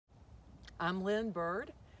I'm Lynn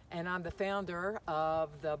Byrd, and I'm the founder of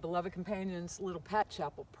the Beloved Companions Little Pet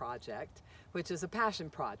Chapel project, which is a passion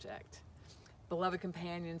project. Beloved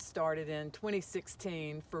Companions started in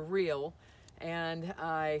 2016 for real, and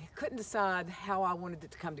I couldn't decide how I wanted it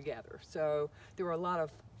to come together. So there were a lot of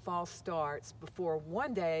false starts before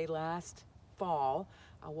one day last fall,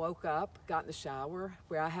 I woke up, got in the shower,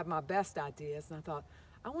 where I have my best ideas, and I thought,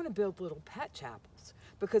 I want to build little pet chapels,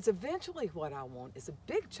 because eventually what I want is a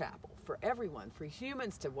big chapel for everyone, for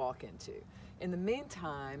humans to walk into. In the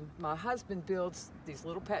meantime, my husband builds these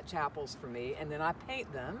little pet chapels for me, and then I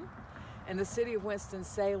paint them, and the city of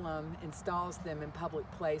Winston-Salem installs them in public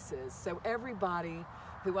places. So everybody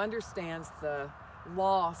who understands the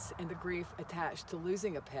loss and the grief attached to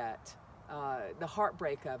losing a pet, the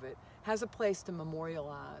heartbreak of it, has a place to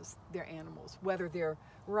memorialize their animals, whether they're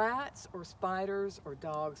rats or spiders or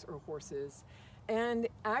dogs or horses. And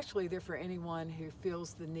actually they're for anyone who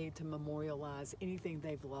feels the need to memorialize anything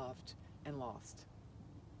they've loved and lost.